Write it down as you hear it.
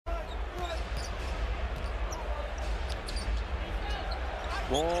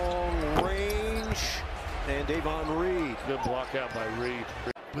Long range, and Davon Reed. Good block out by Reed.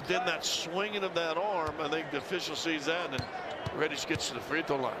 But then that swinging of that arm, I think the official sees that, and Reddish gets to the free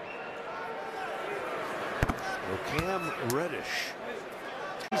throw line. Well, Cam Reddish,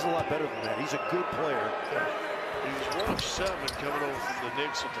 he's a lot better than that. He's a good player. He was 1 of 7 coming over from the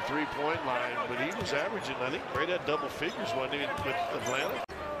Knicks at the three-point line, but he was averaging, I think, right at double figures, wasn't he, with Atlanta?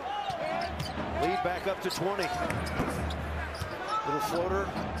 Lead back up to 20. Little floater,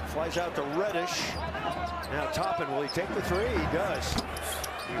 flies out to Reddish. Now Toppin, will he take the three? He does.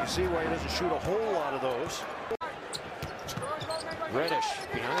 You can see why he doesn't shoot a whole lot of those. Reddish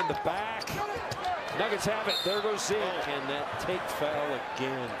behind the back. Nuggets have it. There goes Zeke, and that take foul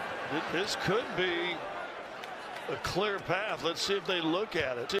again. This could be a clear path. Let's see if they look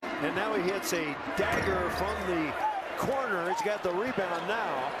at it. And now he hits a dagger from the corner. He's got the rebound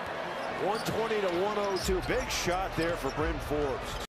now. 120 to 102. Big shot there for Bryn Forbes.